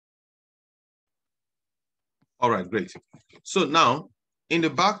All right, great. So now in the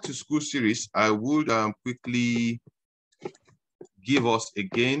back to school series, I would quickly give us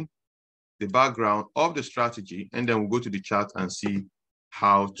again the background of the strategy, and then we'll go to the chart and see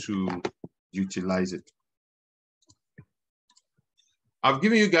how to utilize it. I've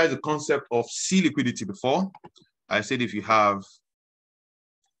given you guys the concept of C liquidity before. I said if you have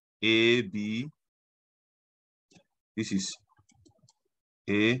A, B, this is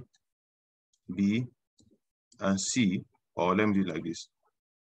A, B, and C, or let me do it like this,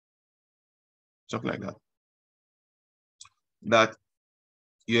 something like that, that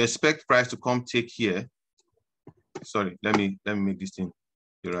you expect price to come take here. Sorry, let me make this thing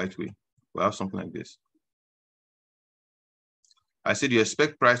the right way. We'll have something like this. I said you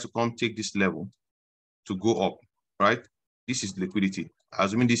expect price to come take this level to go up, right? This is liquidity.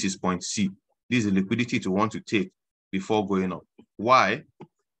 Assuming this is point C. This is the liquidity to want to take before going up. Why?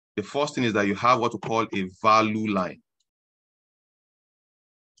 The first thing is that you have what we call a value line.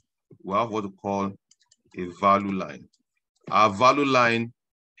 We have what we call a value line. Our value line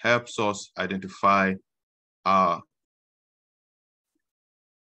helps us identify our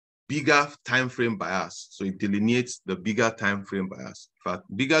bigger time frame bias. So it delineates the bigger time frame bias. In fact,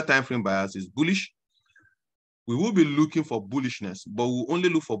 bigger time frame bias is bullish. We will be looking for bullishness, but we'll only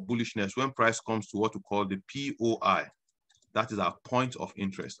look for bullishness when price comes to what we call the POI. That is our point of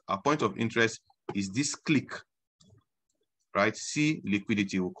interest. Our point of interest is this click, right? C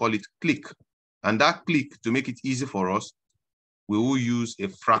liquidity, we'll call it click. And that click, to make it easy for us, we will use a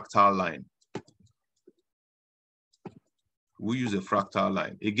fractal line. We'll use a fractal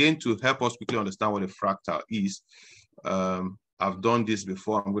line. Again, to help us quickly understand what a fractal is, I've done this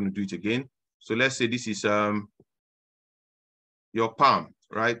before, I'm going to do it again. So let's say this is your palm,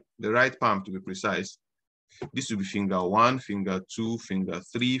 right? The right palm to be precise. This will be finger 1, finger 2, finger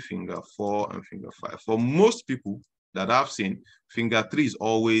 3, finger 4, and finger 5. For most people that I've seen, finger 3 is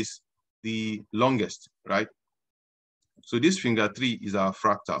always the longest, right? So this finger 3 is our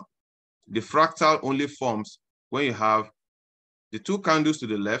fractal. The fractal only forms when you have the 2 candles to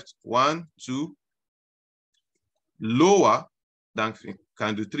the left, 1, 2, lower than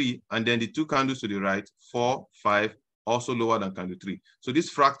candle 3, and then the 2 candles to the right, 4, 5, also lower than candle 3. So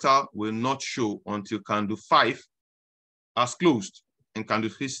this fractal will not show until candle 5 has closed and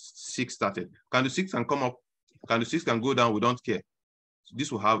candle 6 started. Candle 6 can come up, candle 6 can go down, we don't care. So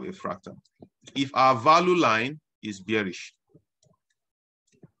this will have a fractal. If our value line is bearish,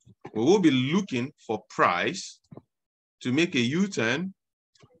 we will be looking for price to make a U-turn,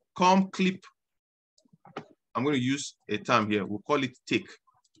 come clip. I'm going to use a term here. We'll call it take.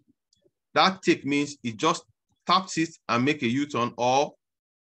 That take means it just taps it and make a U-turn or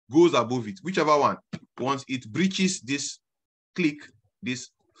goes above it, whichever one. Once it breaches this click, this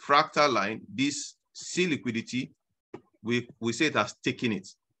fractal line, this C liquidity, we say it has taken it,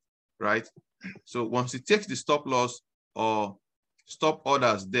 right? So once it takes the stop loss or stop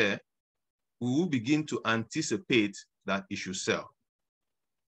orders there, we will begin to anticipate that it should sell,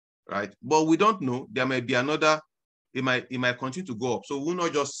 right? But we don't know. There may be another, it might continue to go up. So we will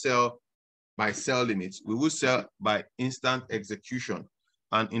not just sell by sell limits. We will sell by instant execution.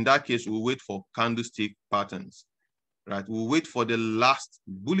 And in that case, we'll wait for candlestick patterns, right? We'll wait for the last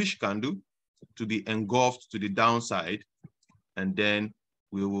bullish candle to be engulfed to the downside, and then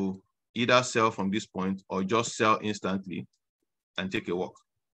we will either sell from this point or just sell instantly and take a walk,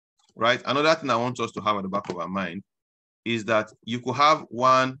 right? Another thing I want us to have at the back of our mind is that you could have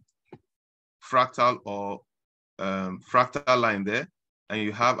one fractal or fractal line there, and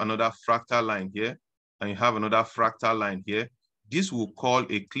you have another fractal line here, and you have another fractal line here. This will call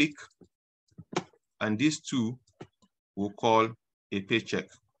a click, and these two will call a paycheck,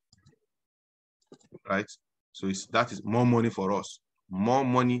 right? So that is more money for us, more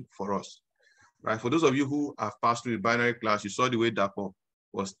money for us, right? For those of you who have passed through the binary class, you saw the way Dapo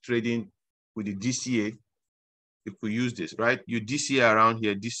was trading with the DCA. You could use this, right? You DCA around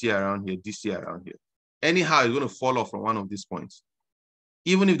here, DCA around here, DCA around here. Anyhow, it's going to fall off from one of these points.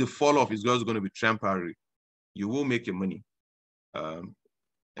 Even if the fall off is just going to be temporary, you will make your money and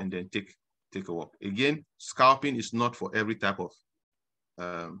then take a walk. Again, scalping is not for every type of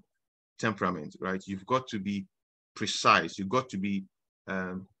temperament, right? You've got to be precise. You've got to be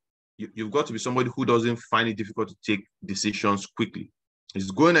you've got to be somebody who doesn't find it difficult to take decisions quickly.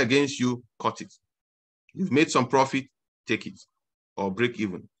 It's going against you, cut it. You've made some profit, take it, or break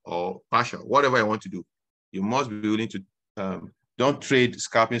even, or partial, whatever you want to do. You must be willing to don't trade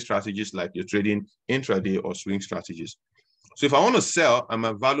scalping strategies like you're trading intraday or swing strategies. So if I want to sell, and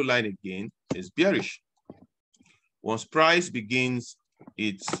my value line again is bearish. Once price begins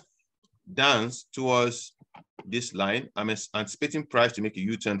its dance towards this line, I'm anticipating price to make a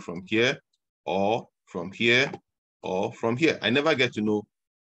U-turn from here, or from here, or from here. I never get to know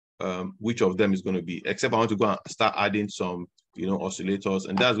which of them is going to be, except I want to go and start adding some, oscillators,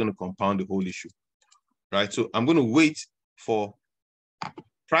 and that's going to compound the whole issue, right? So I'm going to wait for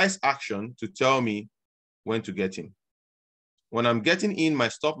price action to tell me when to get in. When I'm getting in, my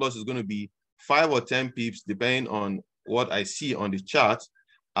stop loss is going to be 5 or 10 pips, depending on what I see on the chart,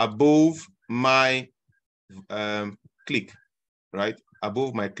 above my click, right?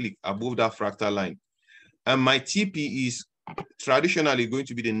 Above my click, above that fractal line. And my TP is traditionally going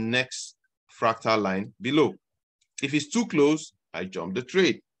to be the next fractal line below. If it's too close, I jump the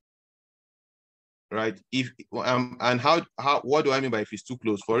trade, right? If and what do I mean by if it's too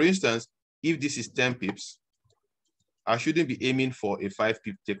close? For instance, if this is 10 pips, I shouldn't be aiming for a 5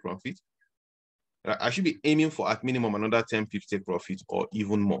 pip take profit. Right? I should be aiming for at minimum another 10 pips take profit or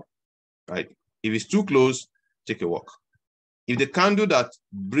even more, right? If it's too close, take a walk. If the candle that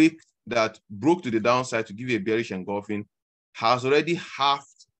broke to the downside to give you a bearish engulfing has already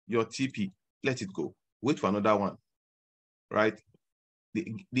halved your TP, let it go. Wait for another one, right?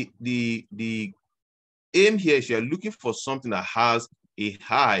 The aim here is you're looking for something that has a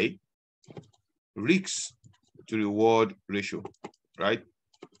high risk to reward ratio, right?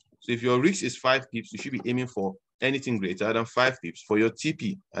 So if your risk is 5 pips, you should be aiming for anything greater than 5 pips for your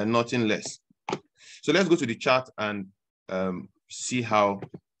TP and nothing less. So let's go to the chart and see how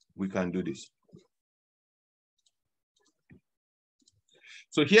we can do this.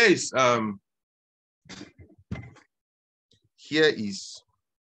 So here is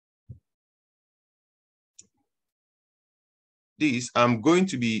this. I'm going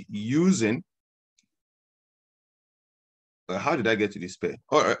to be using. How did I get to this pair?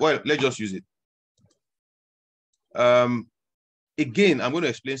 All right, well, let's just use it. Again, I'm going to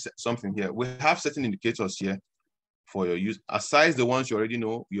explain something here. We have certain indicators here for your use. Aside the ones you already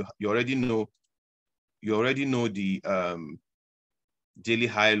know, you already know the daily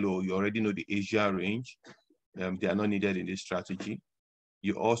high low, you already know the Asia range. They are not needed in this strategy.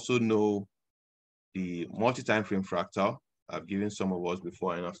 You also know the multi-time frame fractal. I've given some of us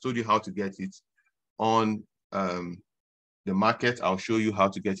before, and I've told you how to get it on the market. I'll show you how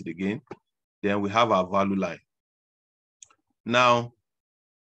to get it again. Then we have our value line. Now,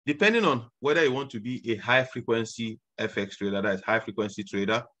 depending on whether you want to be a high frequency FX trader, that is high frequency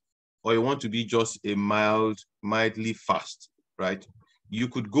trader, or you want to be just a mildly fast, right? You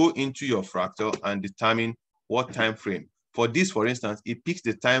could go into your fractal and determine what time frame. For this, for instance, it picks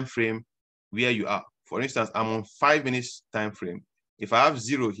the time frame where you are. For instance, I'm on 5 minutes time frame. If I have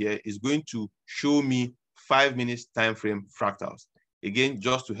 0 here, it's going to show me 5 minutes time frame fractals. Again,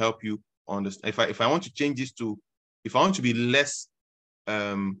 just to help you understand. If I want to change this to, if I want to be less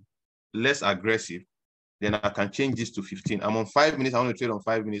aggressive, then I can change this to 15. I'm on 5 minutes. I want to trade on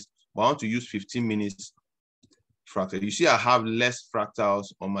 5 minutes, but I want to use 15 minutes fractal. You see, I have less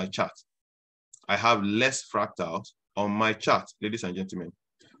fractals on my chart. I have less fractals on my chart, ladies and gentlemen.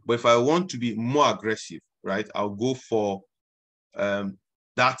 But if I want to be more aggressive, right, I'll go for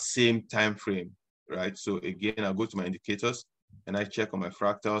that same time frame, right? So again, I'll go to my indicators and I check on my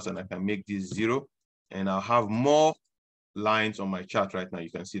fractals and I can make this 0, and I'll have more lines on my chart right now.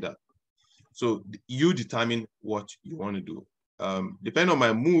 You can see that. So you determine what you want to do. Depending on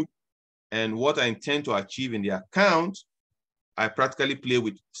my mood and what I intend to achieve in the account, I practically play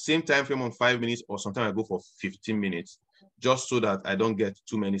with same time frame on 5 minutes, or sometimes I go for 15 minutes, just so that I don't get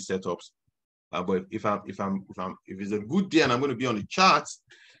too many setups. But if it's a good day and I'm going to be on the charts,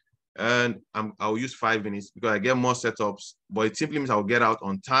 and I'll use 5 minutes because I get more setups, but it simply means I'll get out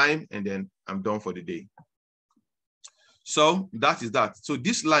on time and then I'm done for the day. So that is that. So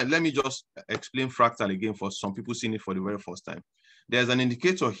this line, let me just explain fractal again for some people seeing it for the very first time. There's an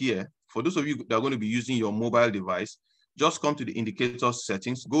indicator here. For those of you that are going to be using your mobile device, just come to the indicator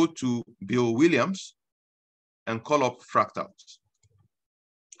settings, go to Bill Williams and call up fractals.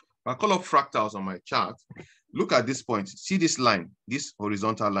 I call up fractals on my chart. Look at this point. See this line, this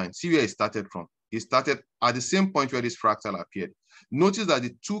horizontal line. See where it started from. It started at the same point where this fractal appeared. Notice that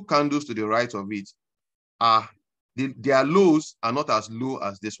the 2 candles to the right of it are, their lows are not as low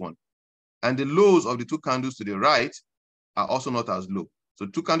as this one. And the lows of the 2 candles to the right are also not as low. So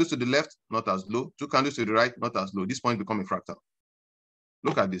 2 candles to the left, not as low. 2 candles to the right, not as low. This point becomes a fractal.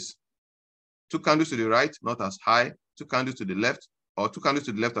 Look at this. 2 candles to the right, not as high. 2 candles to the left, or 2 candles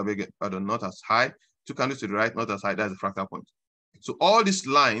to the left, not as high. 2 candles to the right, not as high. That's a fractal point. So all these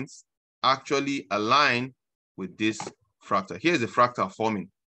lines actually align with this fractal. Here's the fractal forming,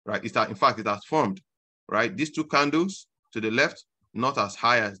 right? In fact, it has formed, right? These 2 candles to the left, not as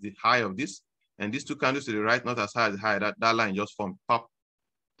high as the high of this, and these two candles to the right, not as high as high, that line just formed, pop,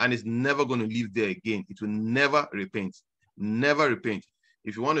 and it's never going to leave there again. It will never repaint, never repaint.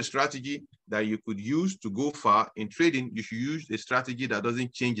 If you want a strategy that you could use to go far in trading, you should use a strategy that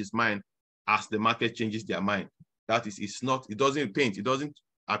doesn't change its mind as the market changes their mind. That is, it doesn't repaint, it doesn't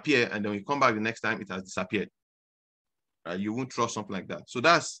appear, and then when you come back the next time, it has disappeared. You won't trust something like that. So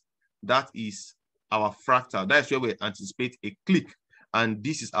that is our fractal. That's where we anticipate a click, and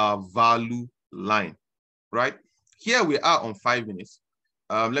this is our value line, right? Here we are on 5 minutes.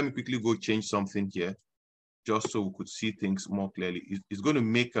 Let me quickly go change something here, just so we could see things more clearly. It's going to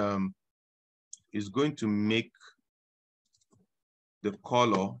make the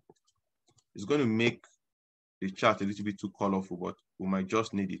color, it's going to make the chart a little bit too colorful, but we might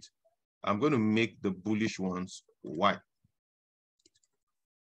just need it. I'm going to make the bullish ones white.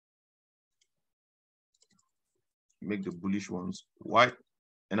 Make the bullish ones white,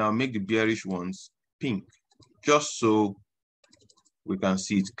 and I'll make the bearish ones pink, just so we can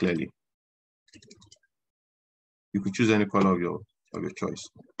see it clearly. You could choose any color of your choice.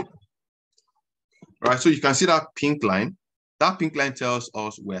 Right, so you can see that pink line. That pink line tells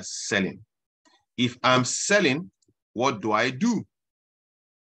us we're selling. If I'm selling, what do I do?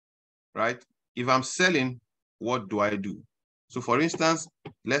 Right? If I'm selling, what do I do? So for instance,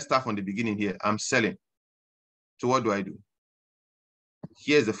 let's start from the beginning here. I'm selling. So what do I do?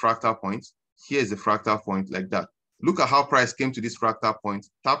 Here's the fractal point. Here's the fractal point, like that. Look at how price came to this fractal point,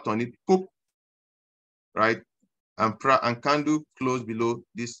 tapped on it, poop, right? And candle closed below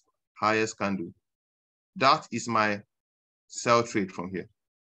this highest candle. That is my sell trade from here.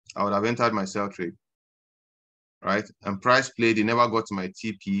 I would have entered my sell trade, right? And price played, it never got to my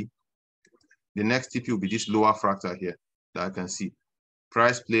TP. The next TP will be this lower fractal here that I can see.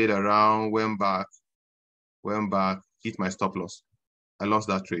 Price played around, went back, hit my stop loss. I lost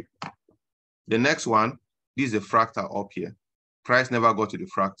that trade. The next one, this is a fractal up here. Price never got to the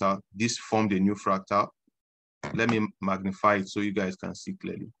fractal. This formed a new fractal. Let me magnify it so you guys can see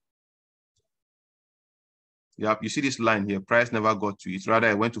clearly. Yep, you see this line here. Price never got to it. Rather,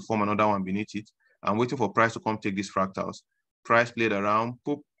 I went to form another one beneath it. I'm waiting for price to come take these fractals. Price played around,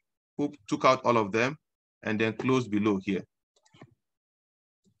 poop, took out all of them, and then closed below here.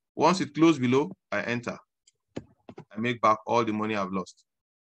 Once it closed below, I enter. I make back all the money I've lost.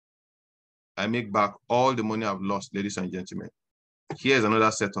 I make back all the money I've lost, ladies and gentlemen. Here's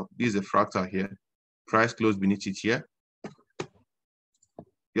another setup. This is a fractal here. Price closed beneath it here.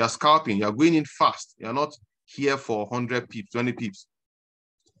 You are scalping. You are going in fast. You are not here for 100 pips, 20 pips.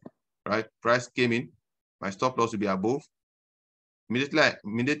 Right? Price came in. My stop loss will be above.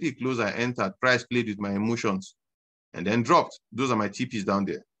 Immediately close, I entered. Price played with my emotions and then dropped. Those are my TPs down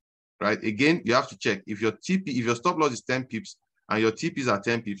there. Right? Again, you have to check. If your stop loss is 10 pips and your TPs are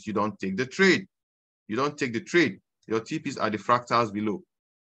 10 pips, you don't take the trade. You don't take the trade. Your TPs are the fractals below.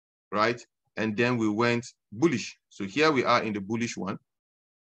 Right? And then we went bullish. So here we are in the bullish one,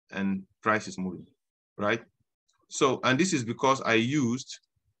 and price is moving. Right? So, and this is because I used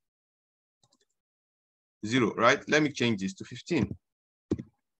 0, right? Let me change this to 15.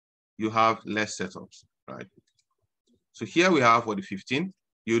 You have less setups, right? So here we have for the 15.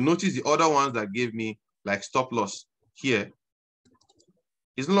 You'll notice the other ones that gave me like stop loss here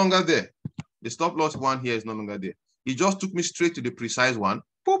is no longer there. The stop loss one here is no longer there. It just took me straight to the precise one.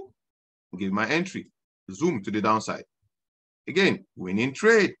 Poop, give my entry. Zoom to the downside. Again, winning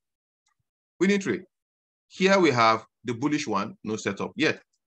trade. Winning trade. Here we have the bullish one, no setup yet.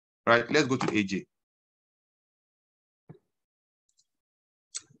 Right? Let's go to AJ.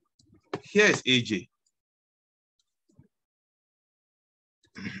 Here is AJ.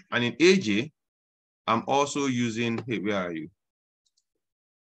 And in AJ, I'm also using, hey, where are you?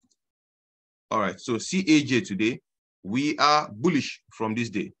 All right, so see AJ today, we are bullish from this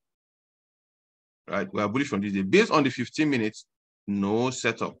day. Right, we are bullish from this day. Based on the 15 minutes, no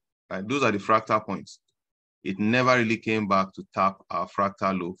setup. Right, those are the fractal points. It never really came back to tap our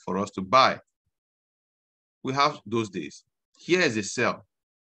fractal low for us to buy. We have those days. Here is a sell.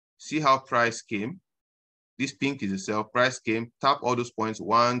 See how price came? This pink is a sell. Price came, tap all those points,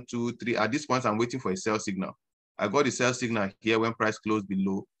 1, 2, 3. At this point, I'm waiting for a sell signal. I got the sell signal here when price closed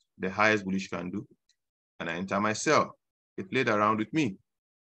below the highest bullish candle, and I enter my sell. It played around with me,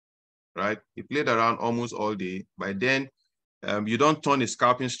 right? It played around almost all day. By then, you don't turn a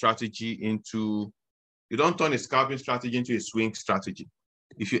scalping strategy into a swing strategy.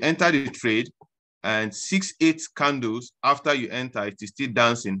 If you enter the trade and 6-8 candles after you enter, it is still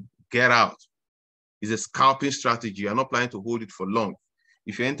dancing, get out. It's a scalping strategy. You're not planning to hold it for long.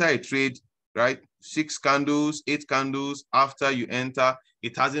 If you enter a trade right? 6 candles, 8 candles. After you enter,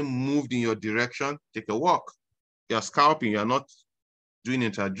 it hasn't moved in your direction. Take a walk. You're scalping. You're not doing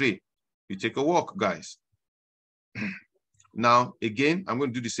intraday. You take a walk, guys. Now, again, I'm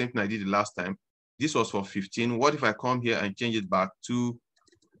going to do the same thing I did the last time. This was for 15. What if I come here and change it back to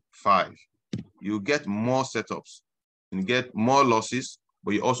 5? You get more setups. You get more losses,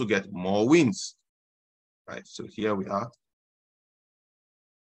 but you also get more wins. Right, so here we are.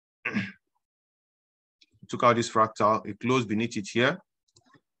 Took out this fractal, it closed beneath it here.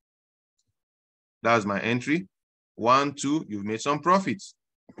 That's my entry. 1, 2, you've made some profits.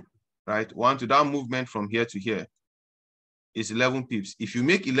 Right, 1 to that movement from here to here is 11 pips. If you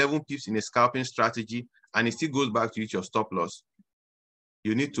make 11 pips in a scalping strategy and it still goes back to hit your stop loss,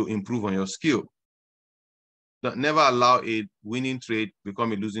 you need to improve on your skill. Don't never allow a winning trade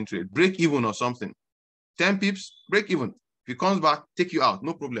become a losing trade. Break even or something. 10 pips, break even. If it comes back, take you out,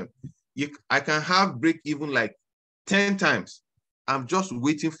 no problem. I can have break even like 10 times. I'm just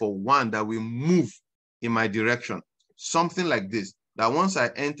waiting for one that will move in my direction. Something like this, that once I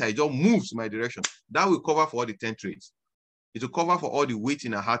enter, it just moves in my direction. That will cover for all the 10 trades. It will cover for all the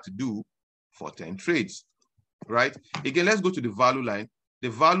waiting I had to do for 10 trades, right? Again, let's go to the value line. The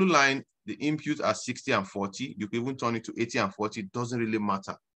value line, the inputs are 60 and 40. You can even turn it to 80 and 40. It doesn't really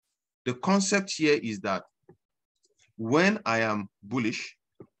matter. The concept here is that when I am bullish,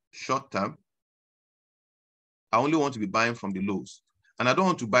 short term, I only want to be buying from the lows. And I don't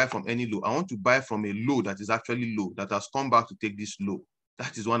want to buy from any low. I want to buy from a low that is actually low, that has come back to take this low.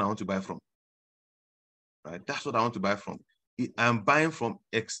 That is one I want to buy from. Right? That's what I want to buy from. I'm buying from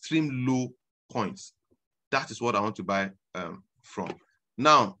extreme low points. That is what I want to buy from.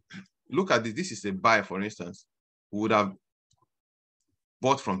 Now, look at this. This is a buy, for instance. We would have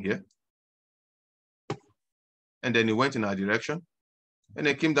bought from here. And then it went in our direction. And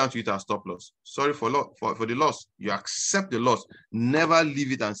then came down to it as stop loss. Sorry for the loss. You accept the loss. Never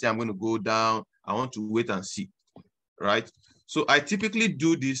leave it and say, I'm going to go down. I want to wait and see. Right? So I typically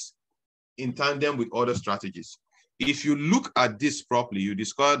do this in tandem with other strategies. If you look at this properly, you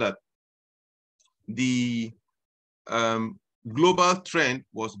discover that the global trend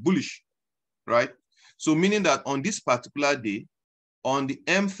was bullish, right? So meaning that on this particular day, on the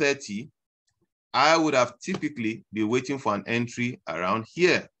M30, I would have typically been waiting for an entry around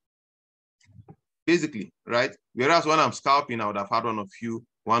here, basically, right? Whereas when I'm scalping, I would have had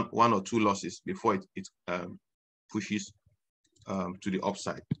one or two losses before it pushes to the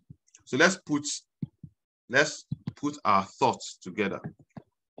upside. So let's put our thoughts together.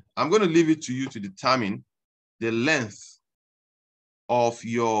 I'm going to leave it to you to determine the length of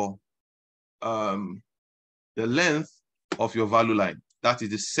your value line. That is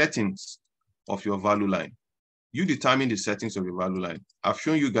the settings of your value line. You determine the settings of your value line. I've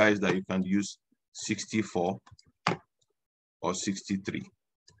shown you guys that you can use 64 or 63,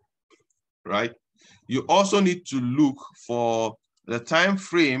 right? You also need to look for the time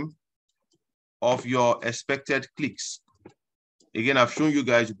frame of your expected clicks. Again, I've shown you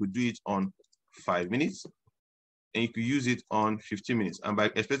guys you could do it on 5 minutes and you could use it on 15 minutes. And by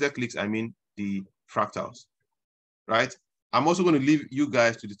expected clicks, I mean the fractals, right? I'm also going to leave you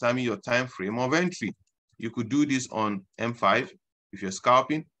guys to determine your time frame of entry. You could do this on M5 if you're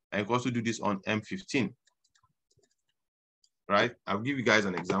scalping, and you can also do this on M15, right? I'll give you guys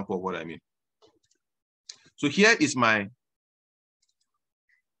an example of what I mean. So here is my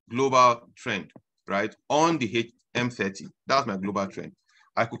global trend, right? On the M30, that's my global trend.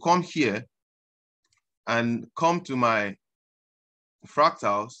 I could come here and come to my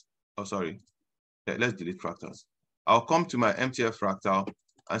fractals. Oh, sorry. Let's delete fractals. I'll come to my MTF fractal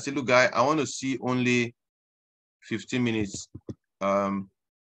and say, look, guy, I want to see only 15 minutes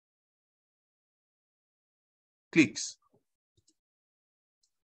clicks.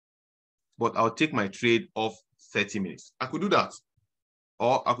 But I'll take my trade off 30 minutes. I could do that.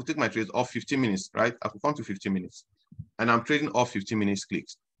 Or I could take my trades off 15 minutes, right? I could come to 15 minutes. And I'm trading off 15 minutes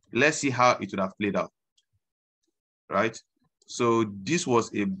clicks. Let's see how it would have played out, right? So this was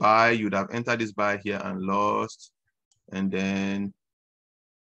a buy. You'd have entered this buy here and lost. And then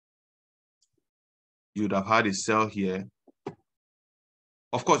you'd have had a sell here.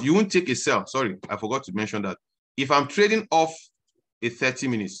 Of course, you won't take a sell. Sorry, I forgot to mention that. If I'm trading off a 30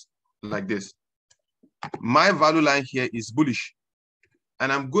 minutes like this, my value line here is bullish.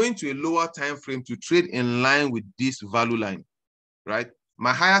 And I'm going to a lower time frame to trade in line with this value line, right?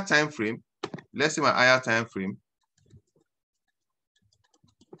 My higher time frame, let's say my higher time frame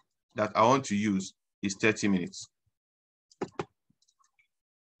that I want to use is 30 minutes.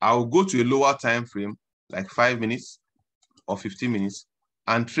 I'll go to a lower time frame, like 5 minutes or 15 minutes,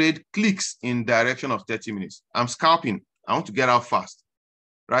 and trade clicks in direction of 30 minutes. I'm scalping. I want to get out fast,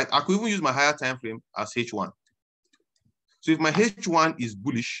 right? I could even use my higher time frame as H1. So if my H1 is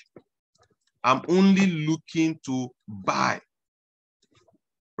bullish, I'm only looking to buy,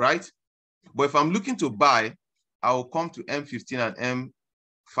 right? But if I'm looking to buy, I will come to M15 and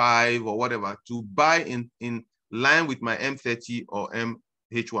M5 or whatever to buy in line with my M30 or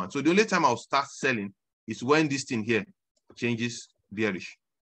MH1. So the only time I'll start selling is when this thing here changes bearish.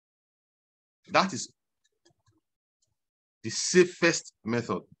 That is the safest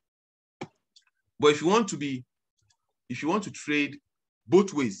method. But if you want to trade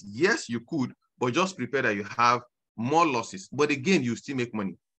both ways, yes, you could, but just prepare that you have more losses. But again, you still make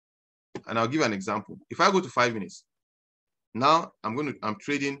money. And I'll give you an example. If I go to 5 minutes, now I'm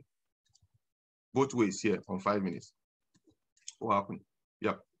trading both ways here on 5 minutes. What happened?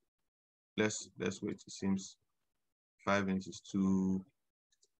 Yeah. Let's wait. It seems 5 minutes is too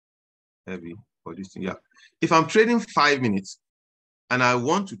heavy for this thing. Yeah. If I'm trading 5 minutes and I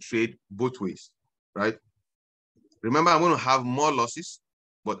want to trade both ways, right? Remember, I'm going to have more losses,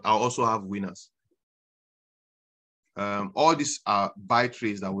 but I'll also have winners. All these are buy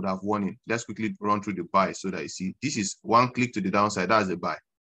trades that would have won it. Let's quickly run through the buy so that you see. This is one click to the downside. That's a buy.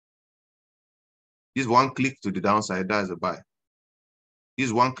 This one click to the downside. That is a buy.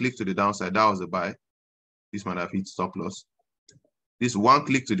 This one click to the downside. That was a buy. This might have hit stop loss. This one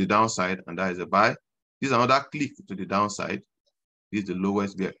click to the downside, and that is a buy. This is another click to the downside. This is the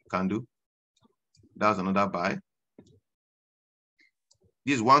lowest candle. That's another buy.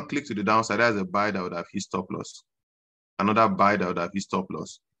 This one click to the downside. That's a buy that would have hit stop loss. Another buy that would have hit stop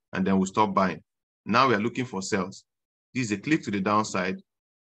loss. And then we'll stop buying. Now we are looking for sells. This is a click to the downside.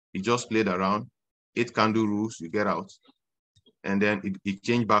 It just played around. 8 candle rules, you get out. And then it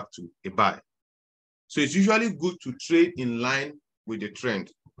changed back to a buy. So it's usually good to trade in line with the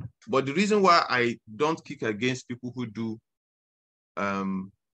trend. But the reason why I don't kick against people who do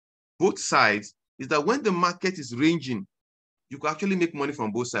both sides is that when the market is ranging, you can actually make money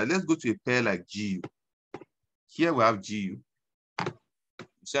from both sides. Let's go to a pair like GU. Here we have GU.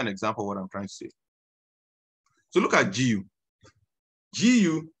 See an example of what I'm trying to say. So look at GU.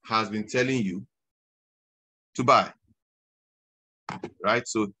 GU has been telling you to buy, right?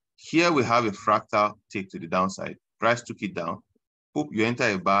 So here we have a fractal take to the downside. Price took it down. Hope you enter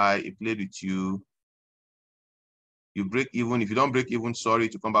a buy, it played with you. You break even. If you don't break even, sorry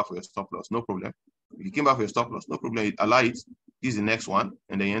to come back for your stop loss. No problem. If you came back for your stop loss, no problem. Allow it. This is the next one.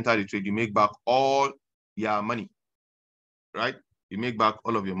 And then you enter the trade. You make back all your money, right? You make back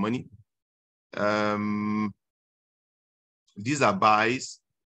all of your money. These are buys.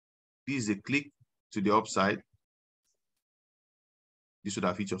 This is a click to the upside. This would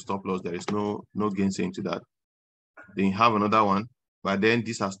have hit your stop loss. There is no gainsaying to that. Then you have another one, but then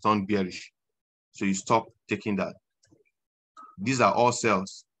this has turned bearish. So you stop taking that. These are all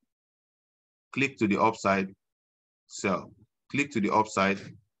sells. Click to the upside, sell. Click to the upside,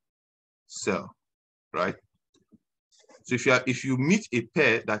 sell, right? So if you meet a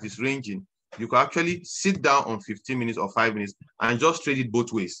pair that is ranging, you can actually sit down on 15 minutes or 5 minutes and just trade it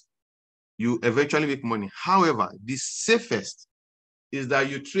both ways. You eventually make money. However, the safest is that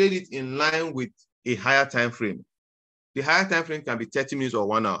you trade it in line with a higher time frame. The higher time frame can be 30 minutes or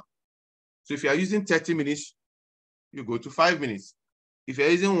 1 hour. So if you are using 30 minutes, you go to 5 minutes. If you're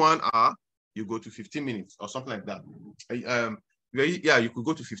using 1 hour, you go to 15 minutes or something like that. Yeah, you could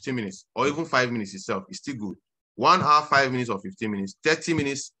go to 15 minutes or even 5 minutes itself. It's still good. 1 hour, 5 minutes or 15 minutes, 30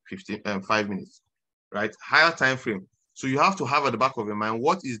 minutes, 5 minutes, right? Higher time frame. So you have to have at the back of your mind,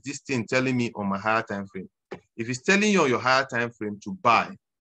 what is this thing telling me on my higher time frame? If it's telling you on your higher time frame to buy,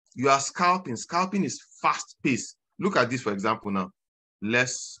 you are scalping. Scalping is fast paced. Look at this, for example, now.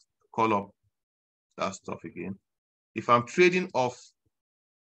 Let's call up that stuff again. If I'm trading off,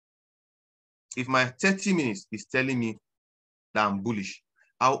 if my 30 minutes is telling me that I'm bullish,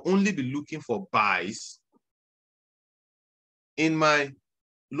 I'll only be looking for buys in my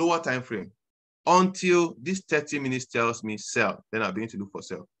lower time frame until this 30 minutes tells me sell. Then I'll begin to look for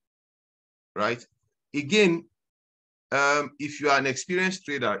sell, right? Again, if you are an experienced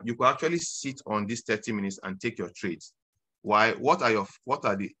trader, you can actually sit on these 30 minutes and take your trades. Why? What are your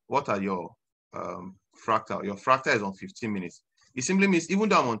fractal? Your fractal is on 15 minutes. It simply means even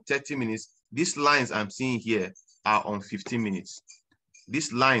though I'm on 30 minutes, these lines I'm seeing here are on 15 minutes.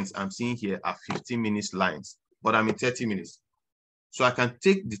 These lines I'm seeing here are 15 minutes lines, but I'm in 30 minutes. So I can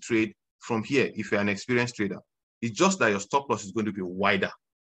take the trade from here if you're an experienced trader. It's just that your stop loss is going to be wider.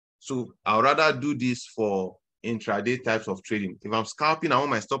 So I'd rather do this for intraday types of trading. If I'm scalping, I want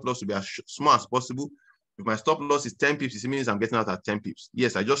my stop loss to be as small as possible If my stop loss is 10 pips, it means I'm getting out at 10 pips.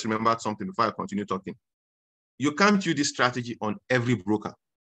 Yes, I just remembered something before I continue talking. You can't use this strategy on every broker.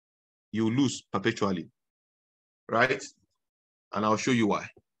 You lose perpetually, right? And I'll show you why.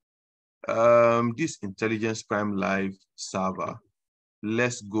 This Intelligence Prime Live server,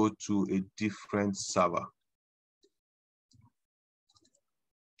 let's go to a different server.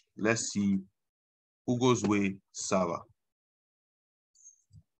 Let's see Hugo's Way server.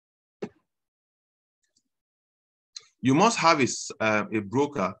 You must have a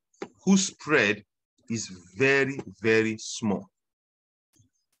broker whose spread is very, very small,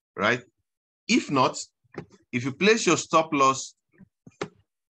 right? If not, if you place your stop loss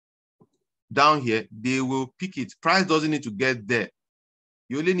down here, they will pick it. Price doesn't need to get there.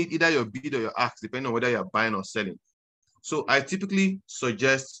 You only need either your bid or your ask, depending on whether you're buying or selling. So I typically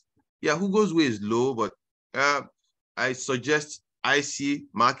suggest, yeah, Hugo's Way is low, but I suggest IC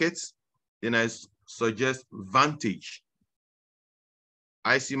markets. Then I suggest Vantage.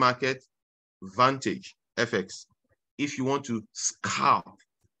 IC market, Vantage, FX. If you want to scalp,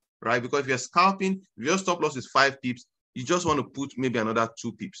 right? Because if you're scalping, if your stop loss is 5 pips, you just want to put maybe another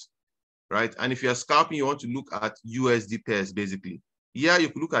 2 pips, right? And if you're scalping, you want to look at USD pairs, basically. Yeah, you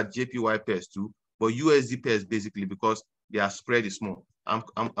could look at JPY pairs too, but USD pairs basically because their spread is small. I'm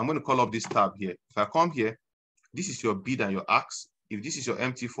going to call up this tab here. If I come here, this is your bid and your ask. If this is your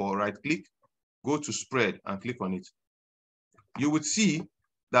MT4, right click, go to spread and click on it. You would see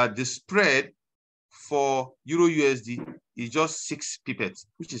that the spread for Euro USD is just 6 pipettes,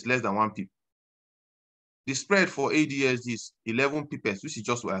 which is less than 1 pip. The spread for ADUSD is 11 pipettes, which is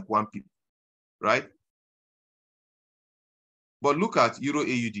just like 1 pip, right? But look at Euro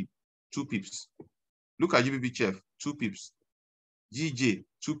AUD, 2 pips. Look at GBP 2 pips. GJ,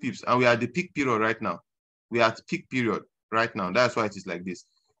 2 pips. And we are at the peak period right now. We are at peak period right now. That's why it is like this.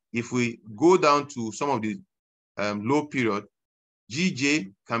 If we go down to some of the low period,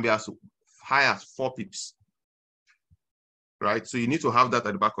 GJ can be as high as 4 pips, right? So you need to have that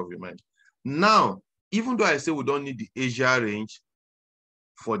at the back of your mind. Now, even though I say we don't need the Asia range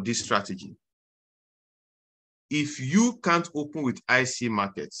for this strategy, if you can't open with IC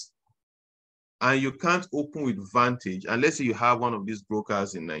markets and you can't open with Vantage, and let's say you have one of these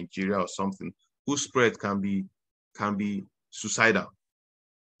brokers in Nigeria or something whose spread can be suicidal,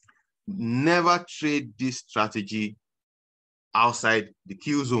 never trade this strategy outside the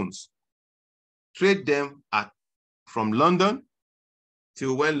kill zones. Trade them from London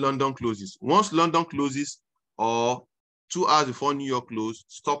till when London closes. Once London closes or 2 hours before New York closes,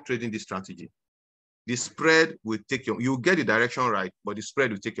 stop trading this strategy. The spread will take you'll get the direction right, but the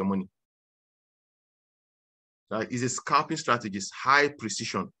spread will take your money. Right? It's a scalping strategy, it's high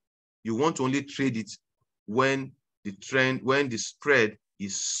precision. You want to only trade it when the spread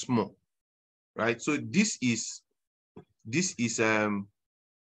is small, right? So this is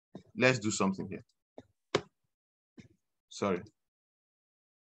let's do something here. Sorry.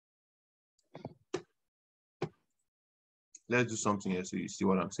 Let's do something here so you see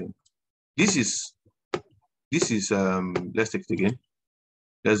what I'm saying. This is let's take it again.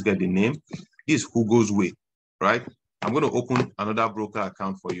 Let's get the name. This is Hugo's Way, right? I'm going to open another broker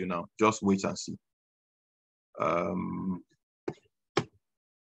account for you now. Just wait and see.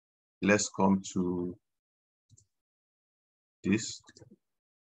 Let's come to this.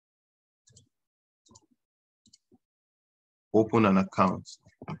 Open an account.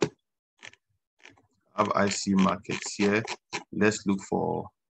 Have IC markets here. Let's look for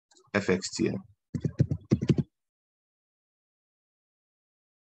FXTM.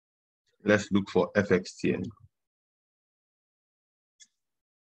 Let's look for FXTM.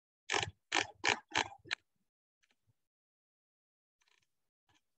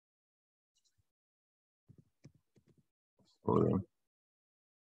 Hold on.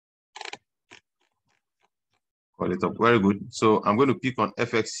 Call it up. Very good. So I'm going to click on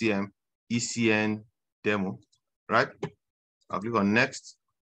FXCM ECN demo, right? I'll click on next,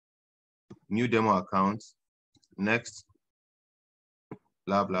 new demo account, next,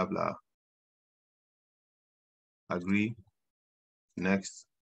 blah, blah, blah. Agree, next,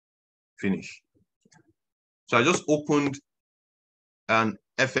 finish. So I just opened an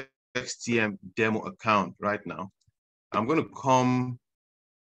FXTM demo account right now. I'm going to come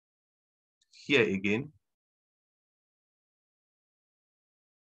here again.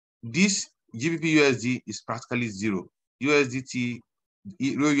 This GBP USD is practically zero. USDT,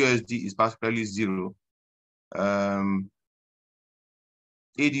 real USD is practically zero. ADUSD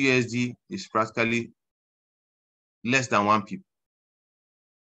is practically less than 1 pip,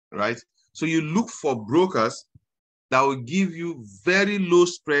 right? So you look for brokers that will give you very low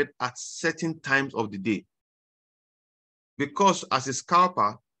spread at certain times of the day. because as a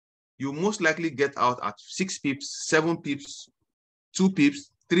scalper, you most likely get out at 6 pips, 7 pips, 2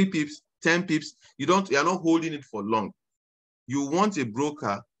 pips, 3 pips, 10 pips. You're not holding it for long. You want a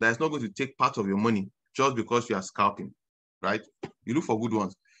broker that is not going to take part of your money just because you are scalping, right? You look for good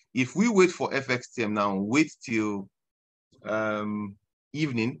ones. If we wait for FXTM now, wait till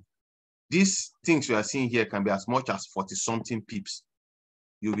evening, these things you are seeing here can be as much as 40-something pips.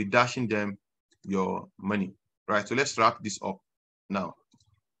 You'll be dashing them your money, right? So let's wrap this up now.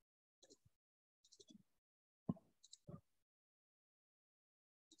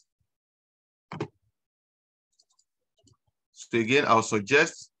 So again, I'll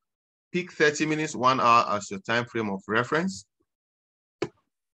suggest pick 30 minutes, 1 hour as your time frame of reference.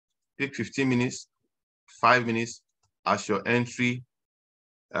 Pick 15 minutes, 5 minutes as your entry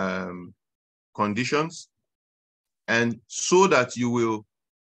conditions. And so that you will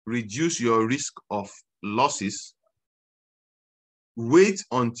reduce your risk of losses, wait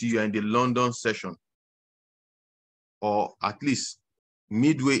until you're in the London session, or at least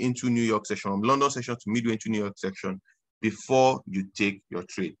midway into New York session, from London session to midway into New York session, before you take your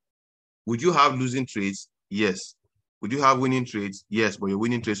trade. Would you have losing trades? Yes. Would you have winning trades? Yes, but your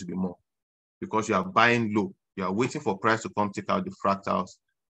winning trades will be more because you are buying low. You are waiting for price to come take out the fractals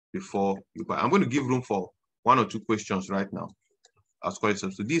before you buy. I'm going to give room for 1 or 2 questions right now. I'll call it. So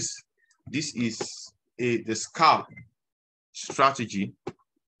this is the scalp strategy.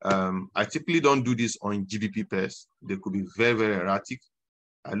 I typically don't do this on GBP pairs. They could be very, very erratic.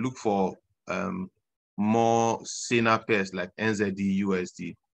 I look for more saner pairs like NZD,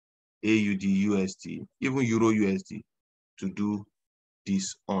 USD, AUD, USD, even Euro USD to do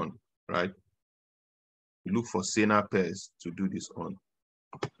this on, right? You look for saner pairs to do this on.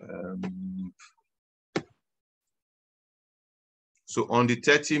 So on the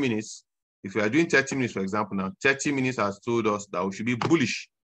 30 minutes, if you are doing 30 minutes, for example, now 30 minutes has told us that we should be bullish,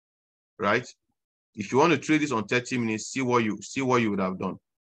 right? If you want to trade this on 30 minutes, see what you would have done.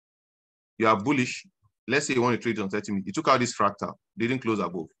 You are bullish. Let's say you want to trade it on 30 minutes. You took out this fractal, didn't close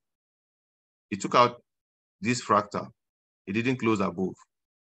above. You took out this fractal, it didn't close above,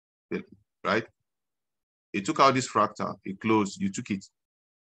 right? You took out this fractal, it closed, you took it.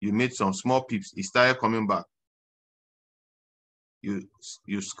 You made some small pips, it started coming back. You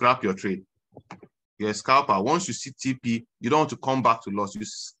scrap your trade. You're a scalper. Once you see TP, you don't want to come back to loss.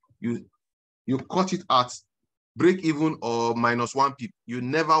 You cut it at break even or -1 pip. You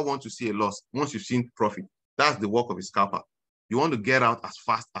never want to see a loss once you've seen profit. That's the work of a scalper. You want to get out as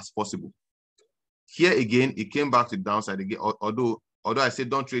fast as possible. Here again, it came back to the downside again. Although I said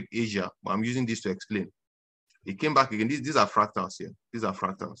don't trade Asia, but I'm using this to explain. It came back again. These are fractals here. These are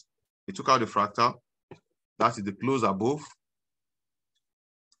fractals. It took out the fractal. That is the close above.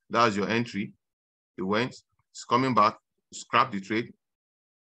 That's your entry. You went. It's coming back. You scrap the trade.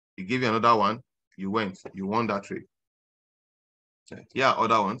 It gave you another one. You went. You won that trade. Here are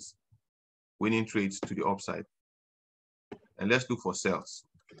other ones. Winning trades to the upside. And let's look for sales.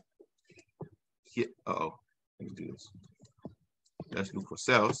 Here, let's do this. Let's look for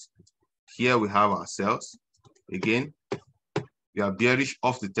sales. Here we have our sales. Again, you are bearish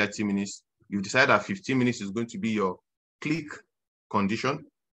off the 30 minutes. You decide that 15 minutes is going to be your click condition.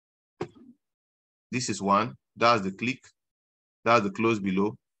 This is one. That's the click. That's the close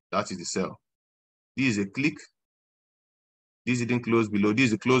below. That is the sell. This is a click. This didn't close below. This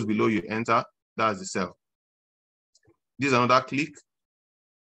is the close below. You enter. That's the sell. This is another click.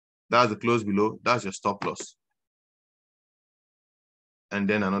 That's the close below. That's your stop loss. And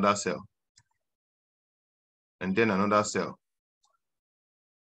then another sell. And then another sell.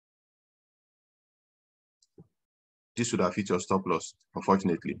 This would have hit your stop loss,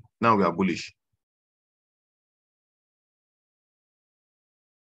 unfortunately. Now we are bullish.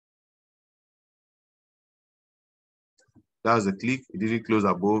 That's the click. It didn't close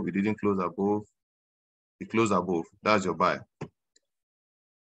above. It didn't close above. It closed above. That's your buy.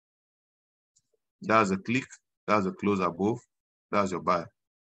 That's a click. That's a close above. That's your buy.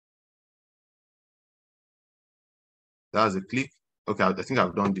 That's a click. Okay, I think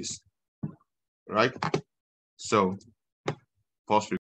I've done this. Right? So, pause.